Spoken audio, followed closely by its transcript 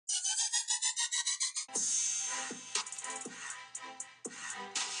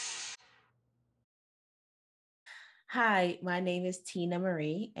Hi, my name is Tina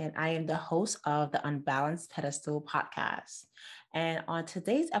Marie, and I am the host of the Unbalanced Pedestal podcast. And on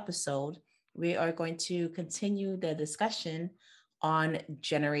today's episode, we are going to continue the discussion on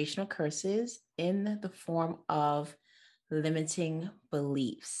generational curses in the form of limiting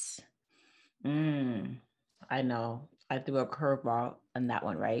beliefs. I know I threw a curveball on that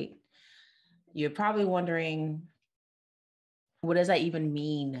one, right? You're probably wondering, what does that even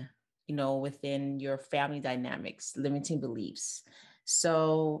mean, within your family dynamics, limiting beliefs?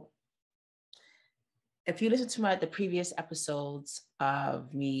 So if you listen to the previous episodes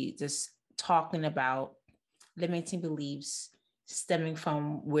of me just talking about limiting beliefs stemming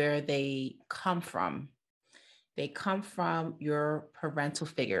from where they come from your parental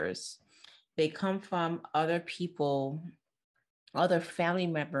figures. They come from other people, other family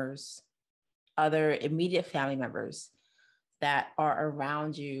members, other immediate family members that are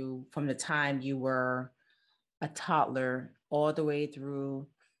around you from the time you were a toddler all the way through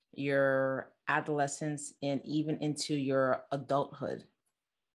your adolescence and even into your adulthood.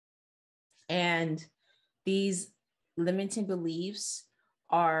 And these limiting beliefs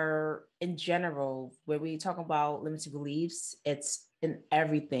are, in general, when we talk about limiting beliefs, it's in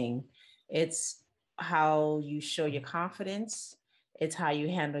everything. It's how you show your confidence. It's how you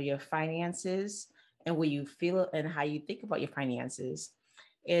handle your finances and what you feel and how you think about your finances.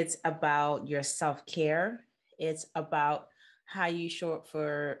 It's about your self-care. It's about how you show up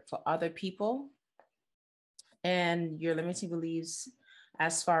for other people, and your limiting beliefs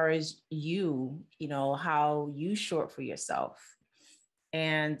as far as how you show up for yourself,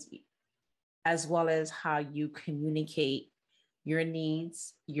 and as well as how you communicate your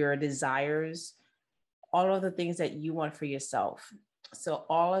needs, your desires, all of the things that you want for yourself. So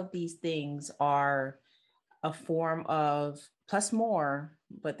all of these things are a form of, plus more,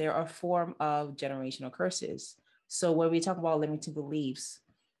 but they're a form of generational curses. So when we talk about limiting beliefs,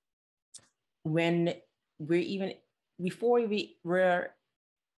 when we're even, before we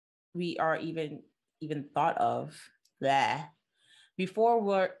are even thought of that, before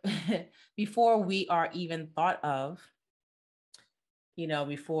we are even thought of,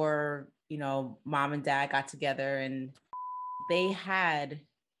 before, mom and dad got together and they had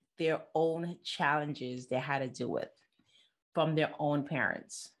their own challenges they had to deal with from their own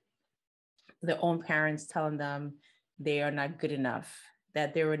parents telling them they are not good enough,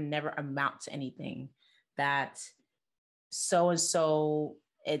 that they would never amount to anything, that so and so,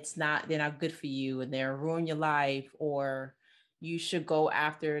 they're not good for you and they'll ruin your life, or you should go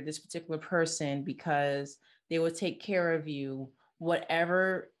after this particular person because they will take care of you.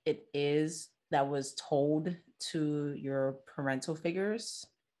 Whatever it is that was told to your parental figures,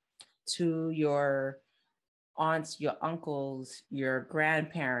 to your aunts, your uncles, your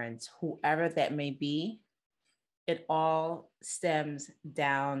grandparents, whoever that may be, it all stems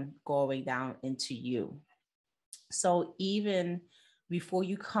down, going down into you. So even before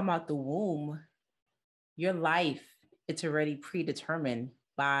you come out the womb, your life, it's already predetermined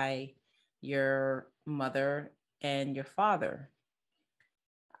by your mother and your father,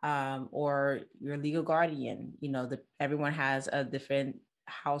 or your legal guardian. Everyone has a different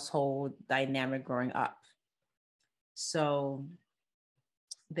household dynamic growing up. So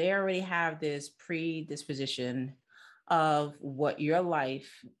they already have this predisposition of what your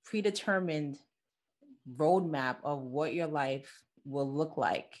life, predetermined roadmap of what your life will look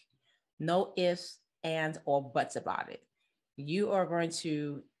like. No ifs, ands, or buts about it. You are going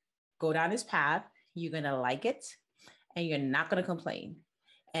to go down this path. You're going to like it, and you're not going to complain.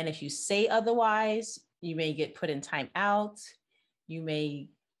 And if you say otherwise, you may get put in time out. You may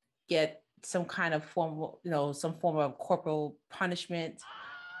get some kind of some form of corporal punishment.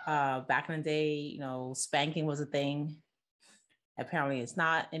 Back in the day, spanking was a thing. Apparently it's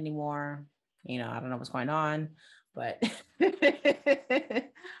not anymore. I don't know what's going on, but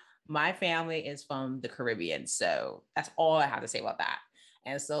my family is from the Caribbean. So that's all I have to say about that.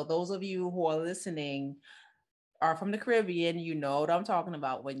 And so those of you who are listening are from the Caribbean, you know what I'm talking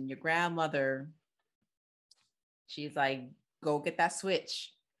about. When your grandmother, she's like, go get that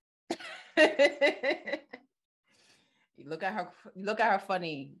switch. You look at her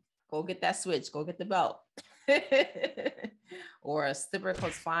funny, go get that switch, go get the belt. Or a slipper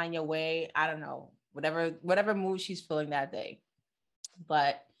comes flying your way. I don't know, whatever mood she's feeling that day.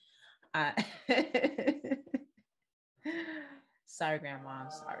 But sorry, grandma.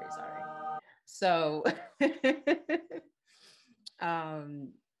 Sorry. So,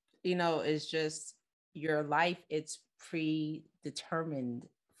 it's just your life. It's predetermined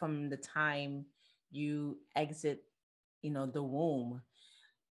from the time you exit, the womb.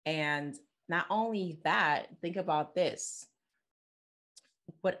 And not only that, think about this: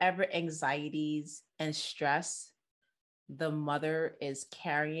 whatever anxieties and stress the mother is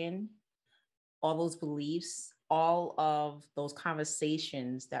carrying, all those beliefs, all of those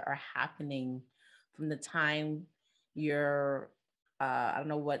conversations that are happening from the time you're, I don't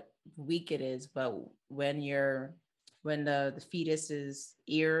know what week it is, but when the fetus's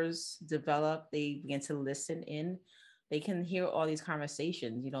ears develop, they begin to listen in, they can hear all these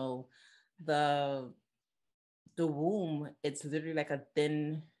conversations. The the womb, it's literally like a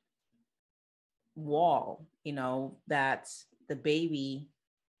thin wall, that the baby,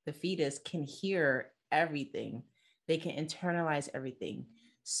 the fetus can hear everything. They can internalize everything.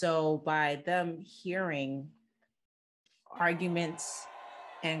 So by them hearing arguments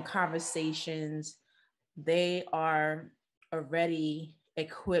and conversations, they are already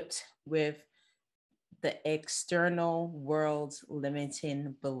equipped with the external world's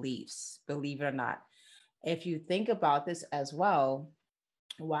limiting beliefs, believe it or not. If you think about this as well,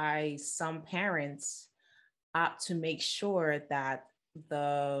 why some parents opt to make sure that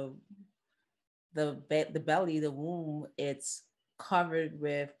the the belly, the womb, it's covered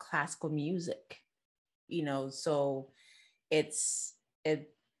with classical music, so it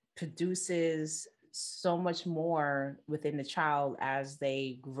produces so much more within the child as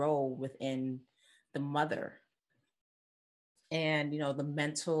they grow within the mother. And the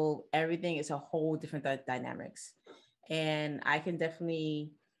mental, everything is a whole different dynamics. And I can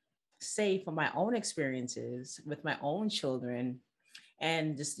definitely say from my own experiences with my own children,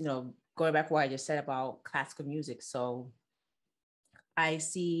 and just going back to what I just said about classical music. So I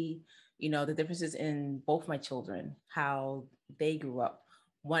see the differences in both my children, how they grew up.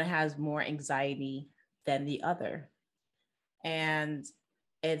 One has more anxiety than the other, and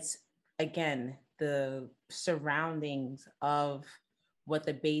it's, again, the surroundings of what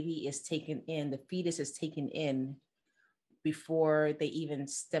the baby is taking in, the fetus is taking in before they even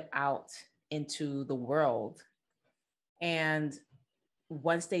step out into the world. And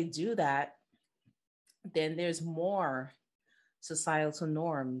once they do that, then there's more societal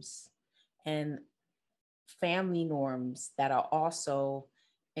norms and family norms that are also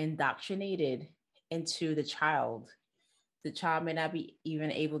indoctrinated into the child. The child may not be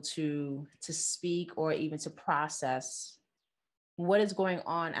even able to speak or even to process what is going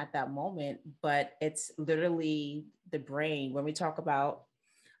on at that moment, but it's literally the brain. When we talk about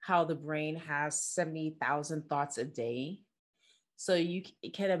how the brain has 70,000 thoughts a day, so you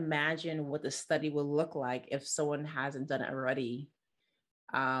can imagine what the study will look like if someone hasn't done it already.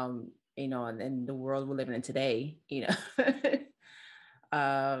 And in the world we're living in today,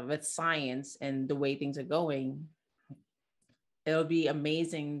 with science and the way things are going, it'll be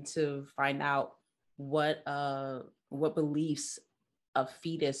amazing to find out what beliefs a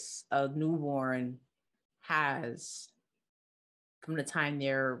fetus, a newborn, has from the time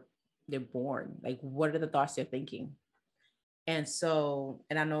they're born. Like, what are the thoughts they're thinking? And so,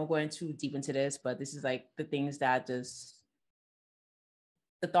 and I know I'm going too deep into this, but this is like the things that just,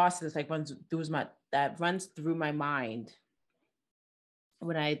 the thoughts that like runs through my mind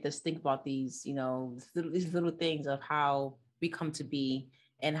when I just think about these, these little things of how we come to be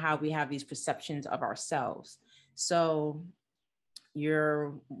and how we have these perceptions of ourselves. So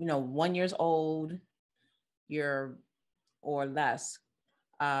you're, 1 year old, you're, or less,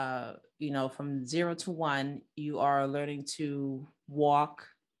 from 0 to 1, you are learning to walk.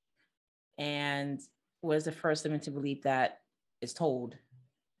 And what is the first limiting belief that is told?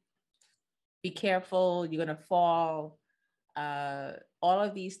 Be careful, you're going to fall. All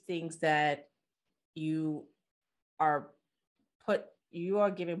of these things that you are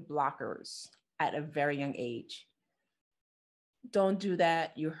given blockers at a very young age. Don't do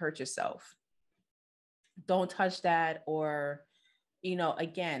that, you hurt yourself. Don't touch that. Or,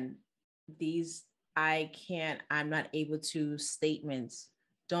 again, these I'm not able to statements.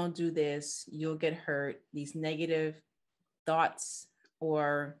 Don't do this, you'll get hurt. These negative thoughts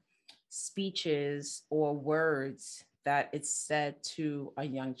or speeches or words that it's said to a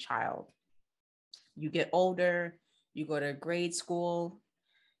young child. You get older, you go to grade school,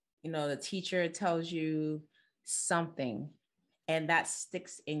 the teacher tells you something, and that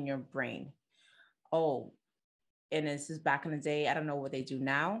sticks in your brain. Oh, and this is back in the day. I don't know what they do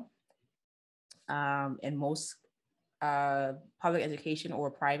now. In most public education or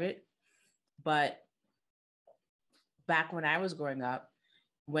private, but back when I was growing up,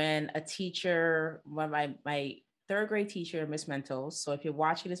 when my third grade teacher, Miss Mentals, so if you're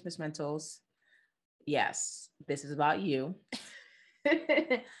watching this, Miss Mentals, yes, this is about you.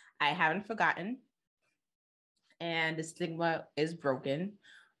 I haven't forgotten. and the stigma is broken.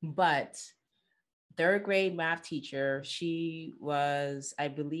 But third grade math teacher, she was, I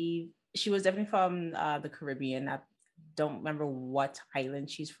believe, she was definitely from the Caribbean. I don't remember what island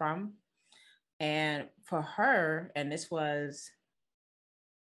she's from. And for her, and this was,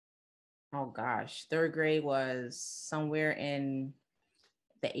 oh gosh, third grade was somewhere in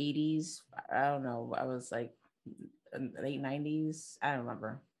the 80s. I don't know. I was like late 90s. I don't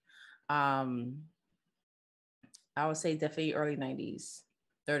remember. Um, I would say definitely early 90s,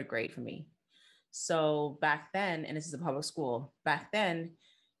 third grade for me. So back then, and this is a public school, back then,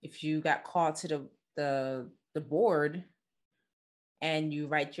 if you got called to the board and you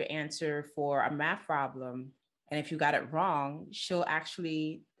write your answer for a math problem, and if you got it wrong, she'll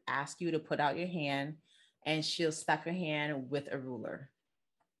actually ask you to put out your hand and she'll slap your hand with a ruler.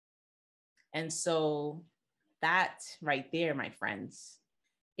 And so that right there, my friends,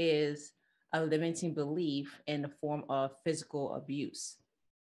 is a limiting belief in the form of physical abuse.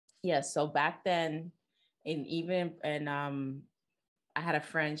 Yes. So back then, I had a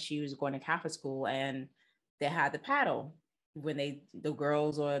friend, she was going to Catholic school and they had the paddle when the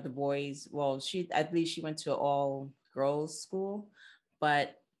girls or the boys, well, I believe she went to all girls school,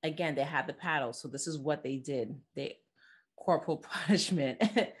 but again, they had the paddle. So this is what they did. They corporal punishment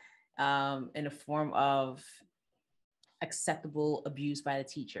in the form of acceptable abuse by the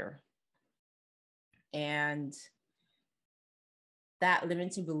teacher. And that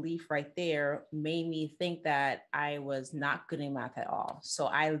limiting belief right there made me think that I was not good in math at all. So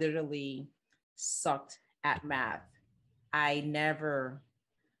I literally sucked at math. I never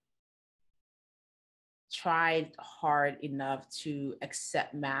tried hard enough to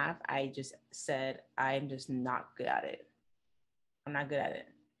accept math. I just said, I'm just not good at it. I'm not good at it.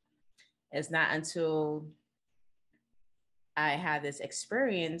 It's not until I had this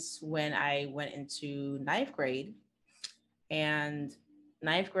experience when I went into ninth grade. And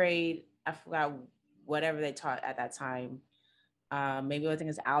ninth grade, I forgot whatever they taught at that time. Maybe I think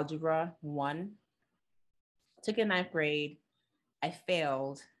it's algebra 1. Took it in ninth grade. I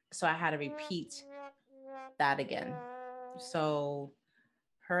failed. So I had to repeat that again. So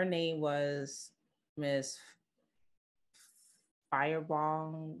her name was Miss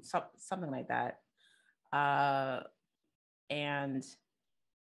Fireball, something like that. And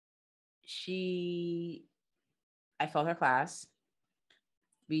I failed her class.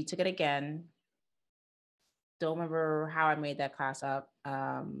 We took it again. Don't remember how I made that class up,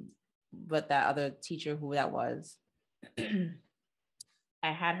 but that other teacher, who that was,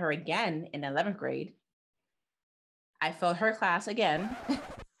 I had her again in 11th grade. I failed her class again.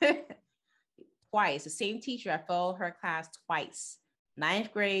 Twice. The same teacher, I failed her class twice,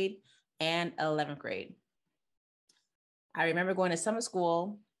 9th grade and 11th grade. I remember going to summer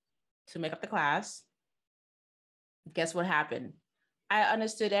school to make up the class. Guess what happened? I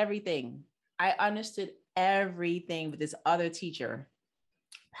understood everything. I understood everything with this other teacher.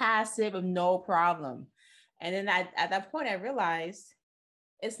 Passive of no problem. And then at that point, I realized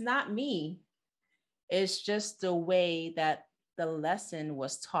it's not me. It's just the way that the lesson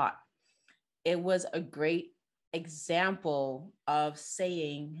was taught. It was a great example of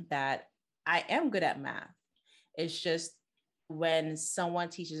saying that I am good at math. It's just when someone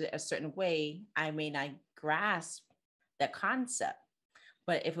teaches it a certain way, I may not grasp the concept.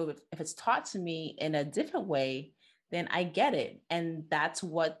 But if it's taught to me in a different way, then I get it. And that's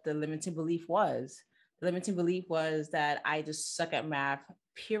what the limiting belief was. The limiting belief was that I just suck at math,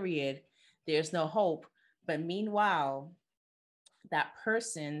 period. There's no hope. But meanwhile, that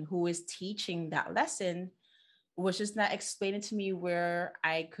person who is teaching that lesson was just not explaining to me where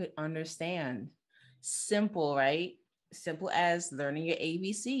I could understand. Simple, right? Simple as learning your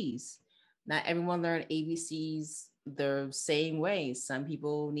ABCs. Not everyone learned ABCs the same way. Some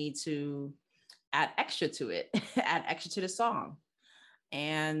people need to add extra to it, add extra to the song.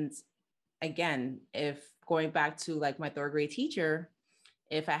 And again, if going back to like my third grade teacher,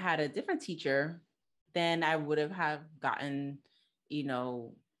 if I had a different teacher, then I would have gotten,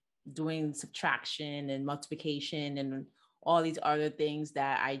 doing subtraction and multiplication and all these other things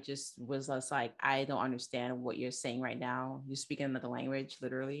that I just was just like, I don't understand what you're saying right now. You're speaking another language,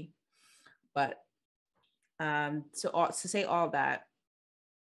 literally. But to say all that,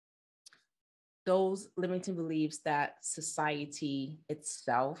 those limiting beliefs that society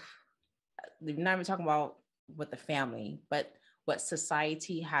itself, we're not even talking about with the family, but what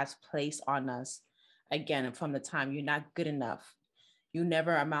society has placed on us, again, from the time you're not good enough, you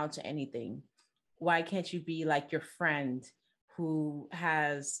never amount to anything. Why can't you be like your friend who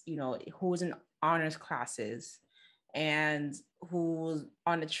has, who's in honors classes and who's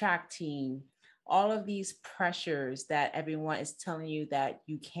on the track team, all of these pressures that everyone is telling you that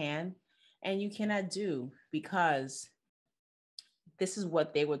you can and you cannot do because this is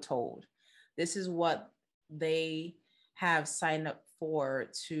what they were told. This is what they have signed up for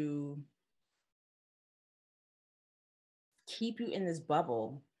to keep you in this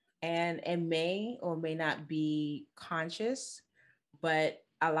bubble. And it may or may not be conscious, but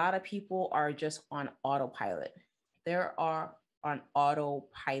a lot of people are just on autopilot. They are on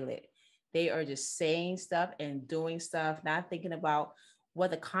autopilot. They are just saying stuff and doing stuff, not thinking about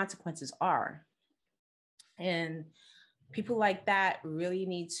what the consequences are. And people like that really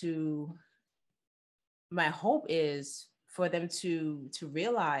need to, my hope is for them to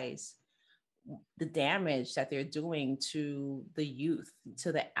realize the damage that they're doing to the youth,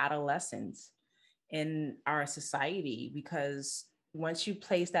 to the adolescents in our society. Because once you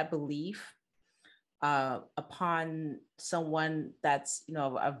place that belief upon someone that's, you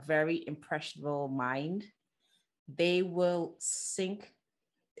know, a very impressionable mind, they will sink,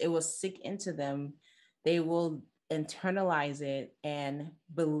 it will sink into them. They will internalize it and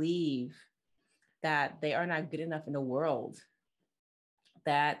believe that they are not good enough in the world,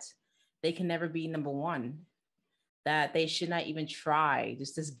 that they can never be number one, that they should not even try,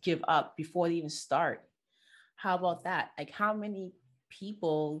 just give up before they even start. How about that? Like, how many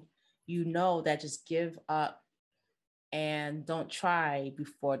people you know that just give up and don't try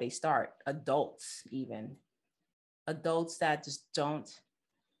before they start? Adults, even adults that just don't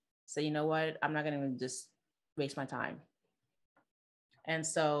say, you know what, I'm not going to just waste my time. And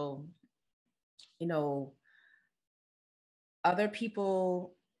so, you know, other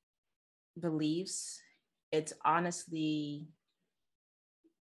people beliefs, it's honestly,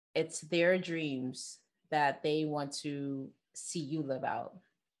 it's their dreams that they want to see you live out.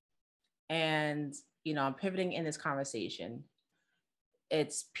 And, you know, I'm pivoting in this conversation.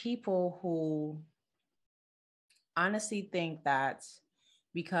 It's people who honestly think that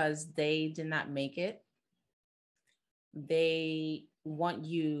because they did not make it, they want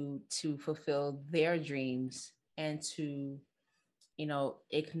you to fulfill their dreams and to, you know,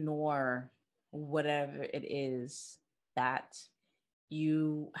 ignore whatever it is that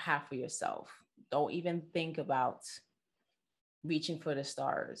you have for yourself. Don't even think about reaching for the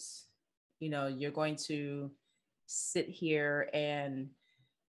stars. You know, you're going to sit here and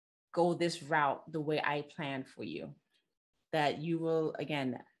go this route the way I planned for you. That you will,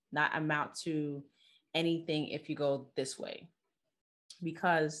 again, not amount to anything if you go this way.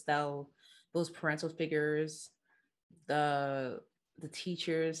 Because those parental figures, the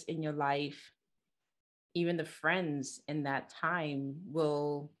teachers in your life, even the friends in that time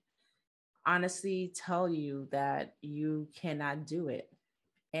will honestly tell you that you cannot do it.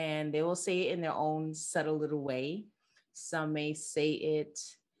 And they will say it in their own subtle little way. Some may say it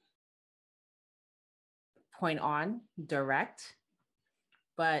point on, direct,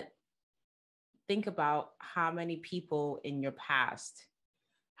 but think about how many people in your past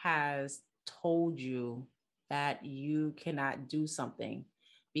has told you that you cannot do something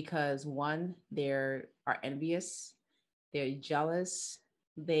because one, they are envious, they're jealous,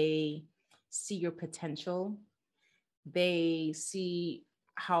 they see your potential, they see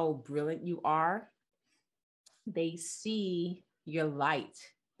how brilliant you are, they see your light,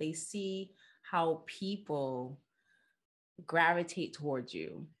 they see how people gravitate towards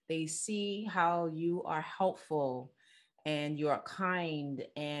you, they see how you are helpful and you're kind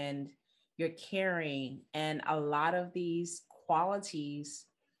and you're caring. And a lot of these qualities,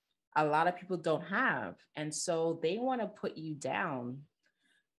 a lot of people don't have. And so they want to put you down.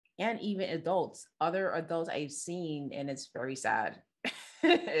 And even adults, other adults I've seen, and it's very sad.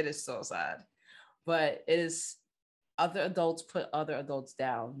 It is so sad. But it is other adults put other adults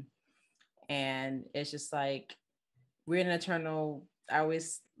down. And it's just like we're in an eternal, I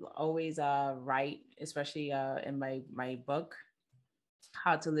always write, especially in my book,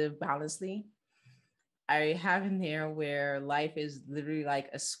 How to Live Boundlessly. I have in there where life is literally like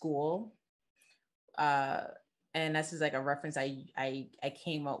a school. Uh, and this is like a reference I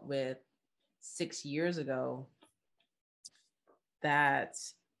came up with 6 years ago, that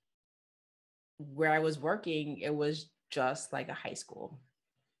where I was working, it was just like a high school.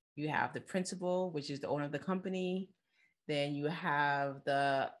 You have the principal, which is the owner of the company. Then you have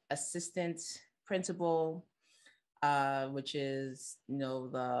the assistant principal, which is, you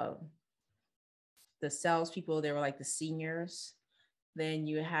know, the salespeople. They were like the seniors. Then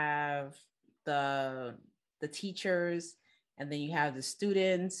you have the teachers, and then you have the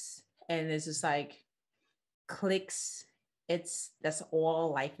students, and it's just like cliques. That's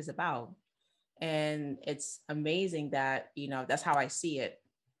all life is about. And it's amazing that, you know, that's how I see it.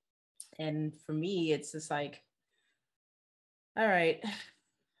 And for me, it's just like, all right,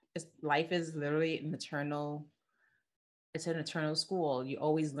 life is literally it's an eternal school. You're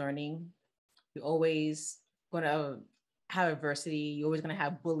always learning. You're always going to have adversity. You're always going to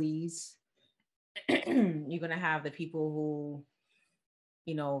have bullies. You're going to have the people who,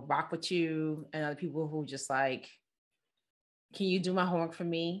 rock with you, and other people who just like, can you do my homework for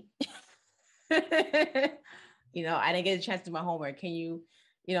me? I didn't get a chance to do my homework. Can you,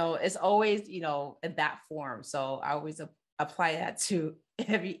 it's always, in that form. So I always apply that to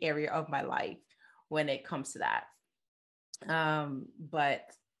every area of my life when it comes to that.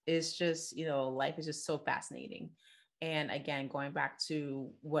 But it's just, life is just so fascinating. And again, going back to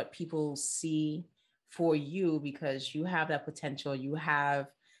what people see for you, because you have that potential,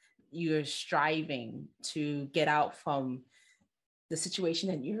 you're striving to get out from the situation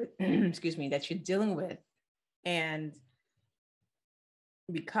that you're, excuse me, that you're dealing with. And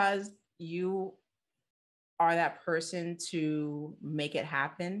because you are that person to make it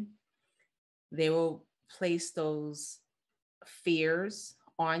happen, they will place those fears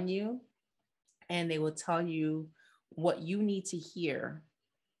on you, and they will tell you what you need to hear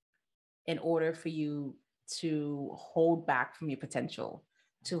in order for you to hold back from your potential,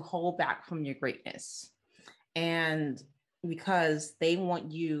 to hold back from your greatness. And because they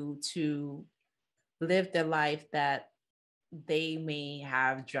want you to live the life that they may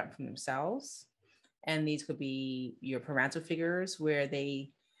have dreamt for themselves. And these could be your parental figures where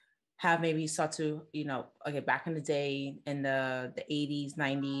they have maybe sought to, okay, back in the day in the 80s,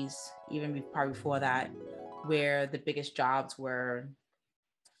 90s, even probably before that, where the biggest jobs were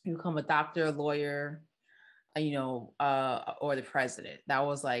you become a doctor, a lawyer, or the president. That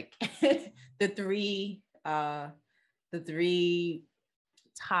was like the three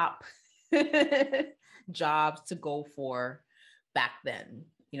top jobs to go for back then.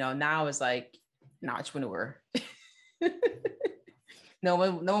 Now it's like an entrepreneur. No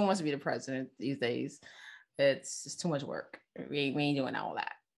one wants to be the president these days. It's just too much work. We ain't doing all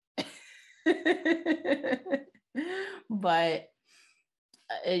that. But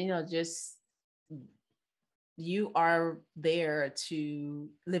just you are there to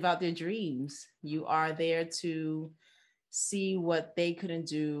live out their dreams. You are there to see what they couldn't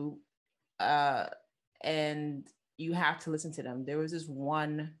do, and you have to listen to them. There was this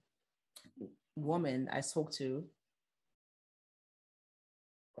one woman I spoke to.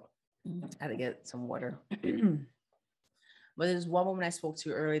 I had to get some water. But there's one woman I spoke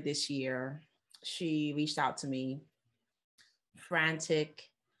to earlier this year. She reached out to me, frantic,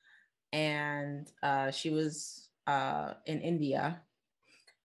 and she was in India.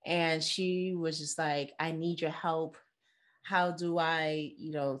 And she was just like, I need your help. How do I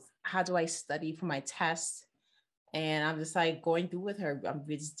study for my test? And I'm just like going through with her. I'm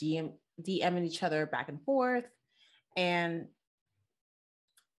just DMing each other back and forth. And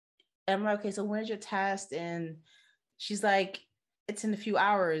I'm like, okay, so when's your test? And she's like, it's in a few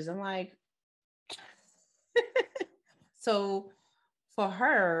hours. I'm like, so for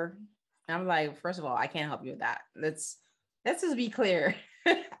her, I'm like, first of all, I can't help you with that. Let's just be clear.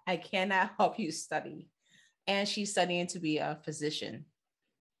 I cannot help you study. And she's studying to be a physician.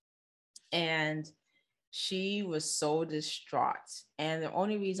 And she was so distraught. And the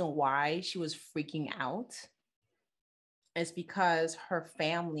only reason why she was freaking out is because her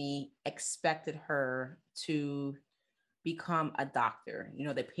family expected her to become a doctor.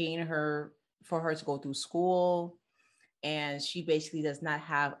 They're paying her for her to go through school, and she basically does not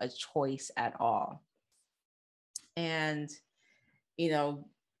have a choice at all. And,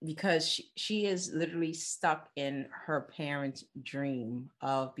 because she is literally stuck in her parents' dream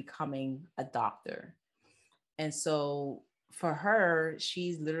of becoming a doctor. And so for her,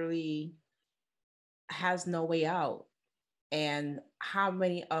 she's literally has no way out. And how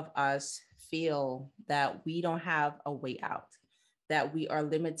many of us feel that we don't have a way out, that we are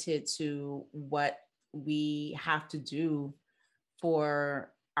limited to what we have to do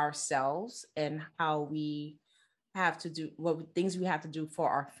for ourselves and how we have to do what things we have to do for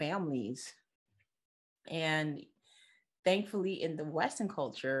our families. And thankfully, in the Western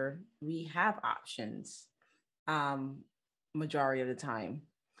culture, we have options, majority of the time,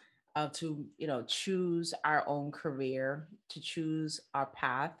 to choose our own career, to choose our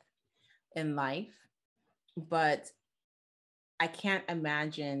path in life. But I can't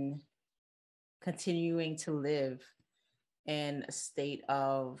imagine continuing to live in a state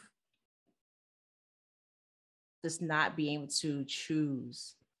of just not being able to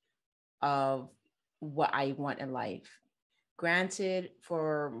choose of what I want in life. Granted,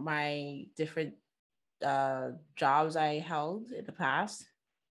 for my different jobs I held in the past,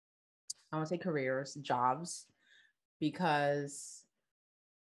 I want to say careers, jobs, because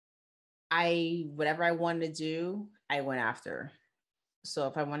whatever I wanted to do, I went after. So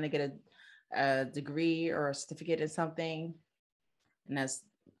if I wanted to get a degree or a certificate in something, and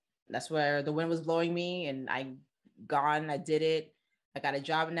that's where the wind was blowing me, and I did it. I got a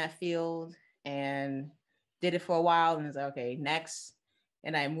job in that field and did it for a while, and it's like, okay, next.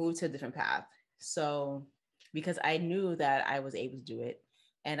 And I moved to a different path. So because I knew that I was able to do it,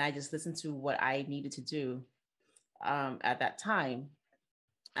 and I just listened to what I needed to do at that time,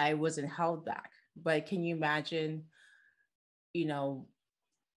 I wasn't held back. But can you imagine, you know,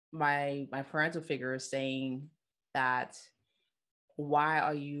 my parental figure saying that, why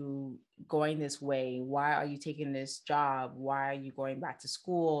are you going this way? Why are you taking this job? Why are you going back to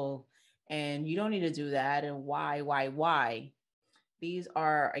school? And you don't need to do that. And why? These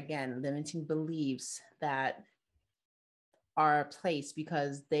are, again, limiting beliefs that are placed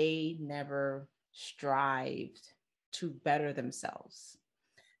because they never strived to better themselves.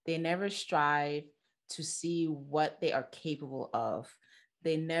 They never strive to see what they are capable of.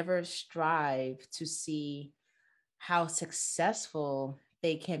 They never strive to see how successful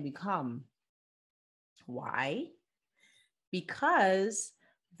they can become. Why? Because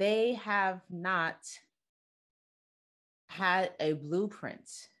they have not had a blueprint.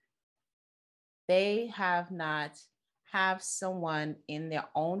 They have not have someone in their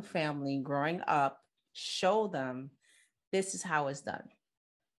own family growing up show them this is how it's done.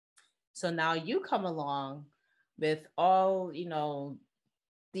 So now you come along with all,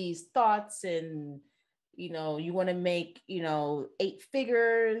 these thoughts, and you want to make 8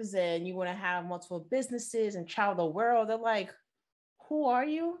 figures, and you want to have multiple businesses and travel the world. They're like, who are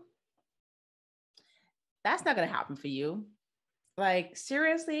you? That's not going to happen for you. Like,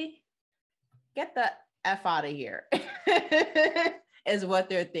 seriously, get the F out of here is what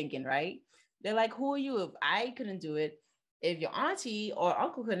they're thinking, right? They're like, who are you? If I couldn't do it, if your auntie or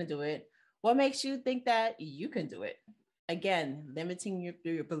uncle couldn't do it, what makes you think that you can do it? Again, limiting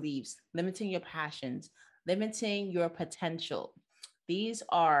your beliefs, limiting your passions, limiting your potential. These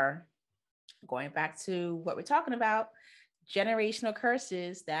are, going back to what we're talking about, generational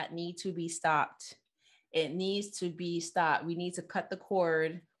curses that need to be stopped. It needs to be stopped. We need to cut the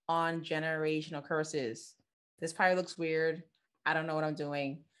cord on generational curses. This probably looks weird. I don't know what I'm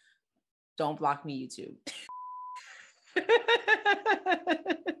doing. Don't block me, YouTube.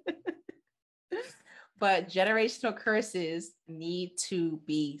 But generational curses need to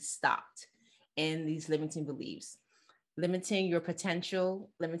be stopped in these limiting beliefs, limiting your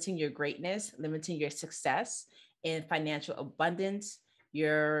potential, limiting your greatness, limiting your success in financial abundance,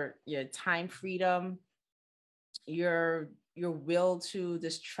 your time freedom, your will to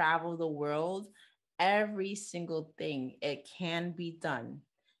just travel the world. Every single thing, it can be done.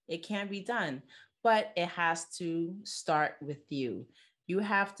 It can be done, but it has to start with you. You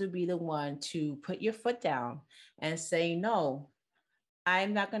have to be the one to put your foot down and say, no,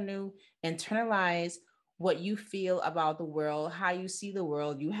 I'm not going to internalize what you feel about the world, how you see the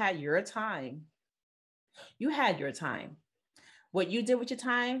world. You had your time. You had your time. What you did with your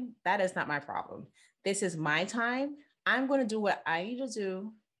time, that is not my problem. This is my time. I'm going to do what I need to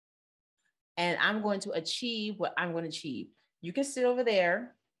do, and I'm going to achieve what I'm going to achieve. You can sit over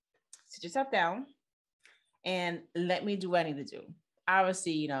there, sit yourself down, and let me do what I need to do.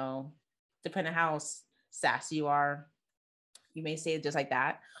 Obviously, depending on how sassy you are, you may say it just like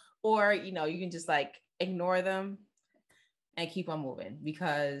that. Or, you can just like ignore them and keep on moving,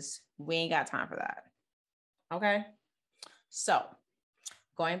 because we ain't got time for that. Okay. So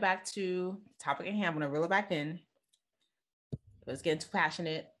going back to the topic at hand, I'm going to reel it back in. I was getting too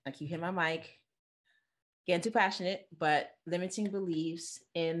passionate. I keep hitting my mic. Getting too passionate, but limiting beliefs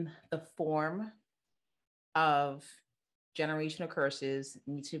in the form of generational curses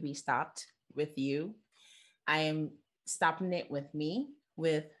need to be stopped with you. I am stopping it with me,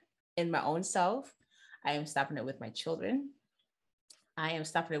 in my own self. I am stopping it with my children. I am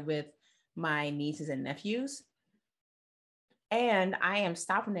stopping it with my nieces and nephews. And I am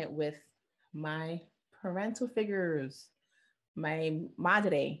stopping it with my parental figures, my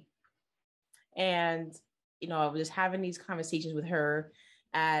madre. And, I was just having these conversations with her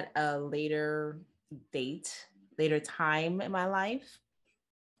at a later time in my life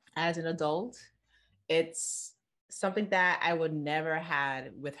as an adult. It's something that I would never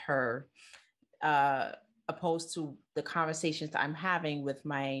had with her, opposed to the conversations that I'm having with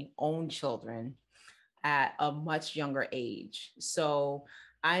my own children at a much younger age. So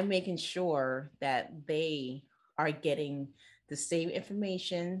I'm making sure that they are getting the same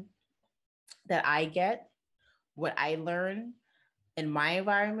information that I get, what I learn, in my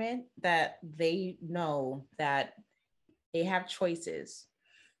environment that they know that they have choices.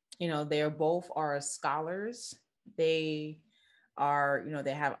 They're both are scholars. They are,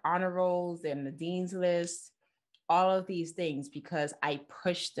 they have honor rolls, they're in the dean's list, all of these things because I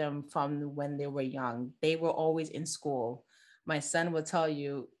pushed them from when they were young. They were always in school. My son will tell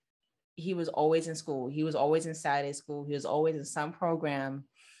you he was always in school. He was always in Saturday school. He was always in some program,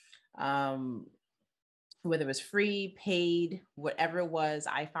 whether it was free, paid, whatever it was.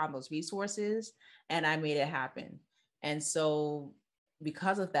 I found those resources and I made it happen. And so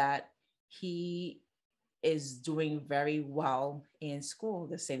because of that, he is doing very well in school.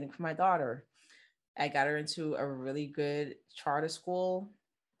 The same thing for my daughter. I got her into a really good charter school.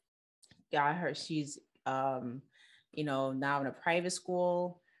 Got her, she's now in a private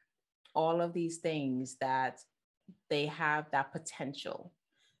school. All of these things that they have that potential.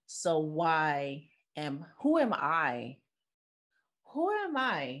 So who am I? Who am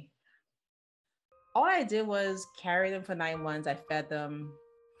I? All I did was carry them for 9 months. I fed them,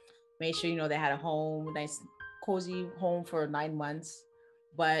 made sure, they had a home, nice, cozy home for 9 months.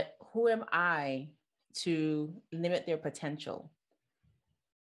 But who am I to limit their potential?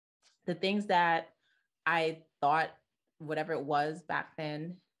 The things that I thought, whatever it was back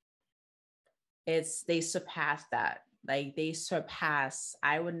then, they surpassed that. Like they surpass.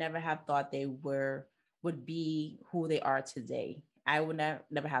 I would never have thought they would be who they are today. I would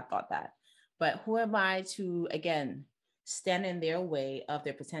never have thought that. But who am I to, again, stand in their way of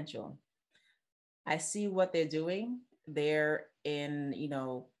their potential? I see what they're doing. They're in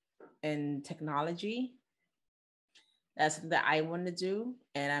technology. That's something that I want to do.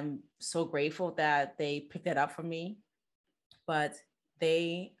 And I'm so grateful that they picked it up for me. But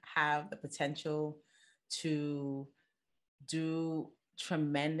they have the potential to do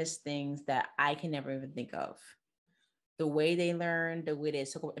tremendous things that I can never even think of. The way they learn, the way they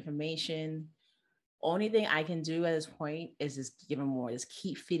soak up information. Only thing I can do at this point is just give them more, just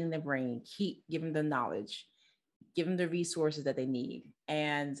keep feeding their brain, keep giving them knowledge, give them the resources that they need.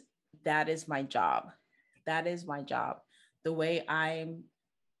 And that is my job. That is my job. The way I'm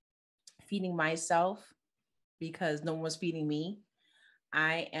feeding myself, because no one's feeding me,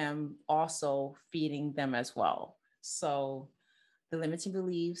 I am also feeding them as well. So the limiting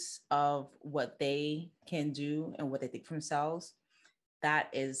beliefs of what they can do and what they think for themselves, that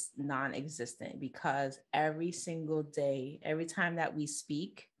is non-existent because every single day, every time that we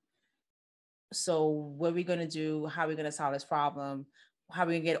speak, so what are we going to do? How are we going to solve this problem? How are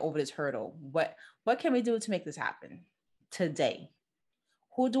we going to get over this hurdle? What can we do to make this happen today?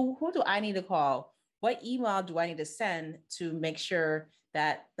 Who do I need to call? What email do I need to send to make sure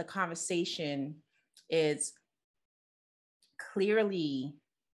that the conversation is clearly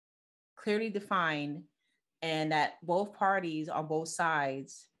defined and that both parties on both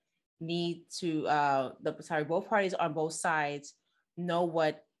sides both parties on both sides know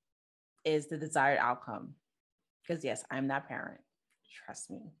what is the desired outcome? Because yes, I'm that parent. Trust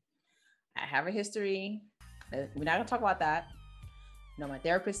me. I have a history. We're not gonna talk about that. No, my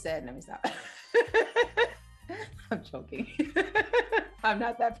therapist said, let me stop. I'm joking. I'm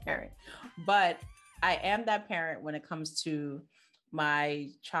not that parent, but I am that parent when it comes to my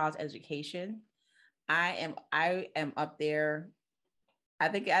child's education. I am up there. I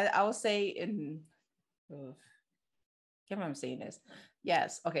think I will say in, can't remember I'm saying this.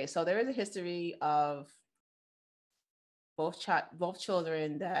 Yes. Okay. So there is a history of both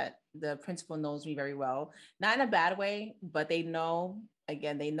children that the principal knows me very well, not in a bad way, but they know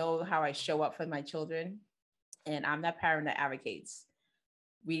how I show up for my children, and I'm that parent that advocates.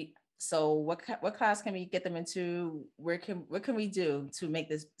 So what class can we get them into? What can we do to make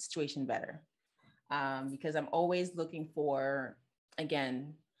this situation better? Because I'm always looking for,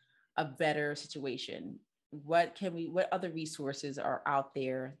 again, a better situation. What other resources are out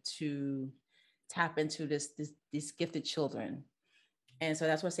there to tap into these gifted children? And so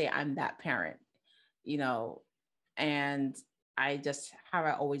that's what I say I'm that parent, and I just have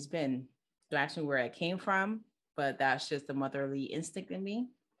I always been. Don't ask me where I came from, but that's just the motherly instinct in me.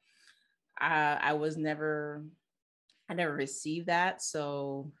 I never received that.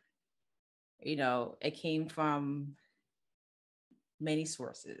 So, it came from many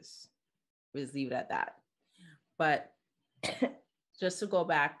sources. We'll just leave it at that. But just to go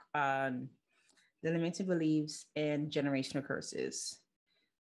back on the limiting beliefs and generational curses,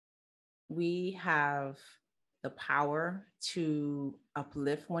 we have the power to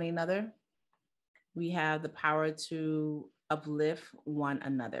uplift one another. We have the power to uplift one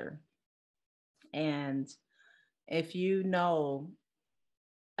another. And if you know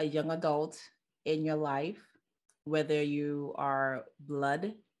a young adult in your life whether you are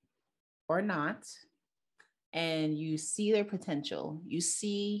blood or not, and you see their potential, you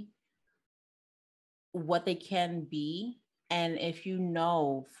see what they can be. And if you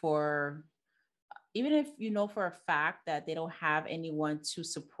know for, even if you know for a fact that they don't have anyone to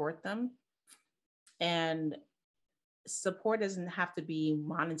support them, and support doesn't have to be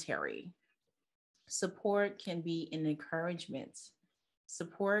monetary. Support can be an encouragement.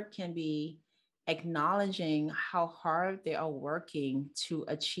 Support can be acknowledging how hard they are working to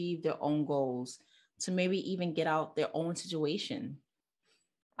achieve their own goals, to maybe even get out their own situation.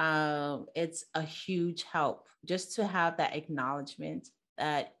 It's a huge help just to have that acknowledgement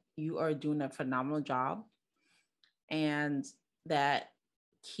that you are doing a phenomenal job and that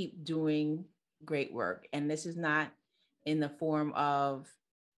keep doing great work. And this is not in the form of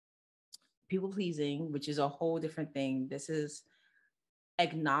people pleasing, which is a whole different thing. This is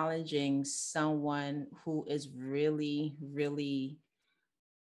acknowledging someone who is really, really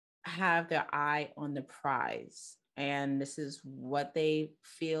have their eye on the prize. And this is what they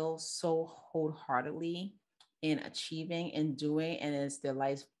feel so wholeheartedly in achieving and doing, and it's their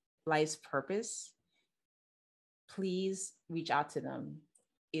life's purpose. Please reach out to them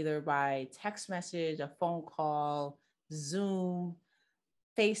either by text message, a phone call, Zoom,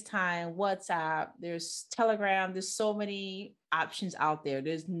 FaceTime, WhatsApp, there's Telegram, there's so many options out there.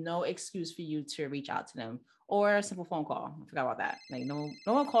 There's no excuse for you to reach out to them, or a simple phone call. I forgot about that. Like no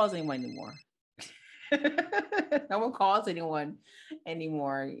one calls anyone anymore. No one calls anyone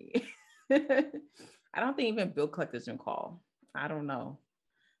anymore. I don't think even bill collectors can call. I don't know.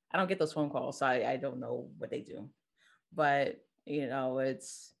 I don't get those phone calls, so I don't know what they do. But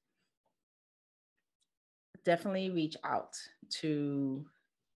it's definitely reach out to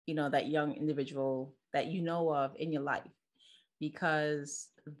that young individual that you know of in your life, because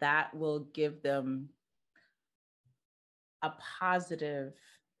that will give them a positive,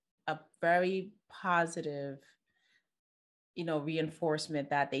 a very positive, reinforcement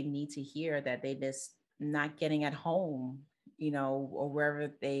that they need to hear, that they just not getting at home, or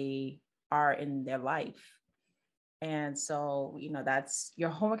wherever they are in their life. And so, that's your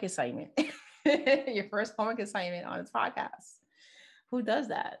homework assignment, your first homework assignment on this podcast. Who does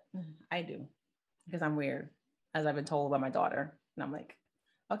that? I do, because I'm weird, as I've been told by my daughter. And I'm like,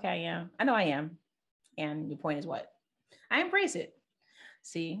 okay, I am. I know I am. And your point is what? I embrace it.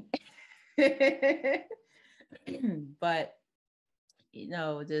 See? But,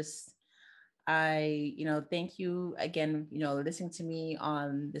 just thank you again, listening to me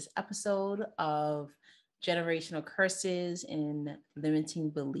on this episode of Generational Curses and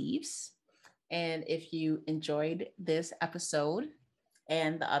Limiting Beliefs. And if you enjoyed this episode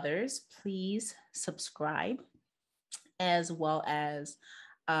and the others, please subscribe, as well as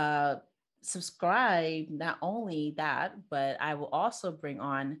subscribe. Not only that, but I will also bring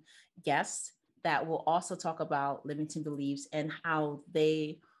on guests that will also talk about limiting beliefs and how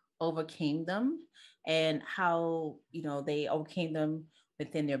they overcame them, and how they overcame them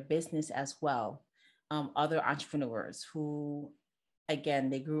within their business as well. Other entrepreneurs who, again,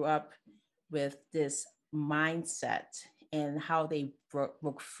 they grew up with this mindset, and how they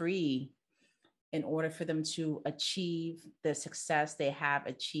broke free in order for them to achieve the success they have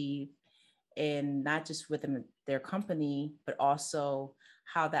achieved, and not just within their company, but also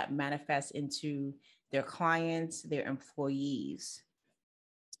how that manifests into their clients, their employees.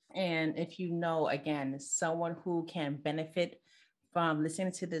 And if again, someone who can benefit from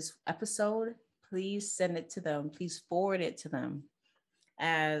listening to this episode, please send it to them. Please forward it to them,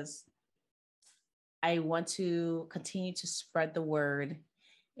 as I want to continue to spread the word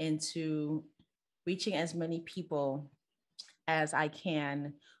into reaching as many people as I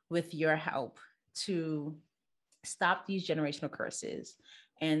can with your help, to stop these generational curses.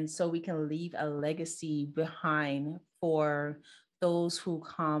 And so we can leave a legacy behind for those who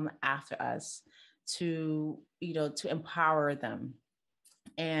come after us, to empower them.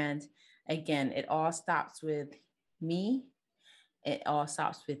 And again, it all stops with me. It all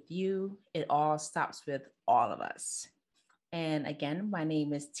stops with you. It all stops with all of us. And again, my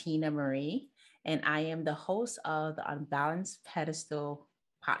name is Tina Marie, and I am the host of the Unbalanced Pedestal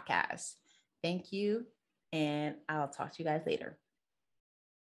podcast. Thank you, and I'll talk to you guys later.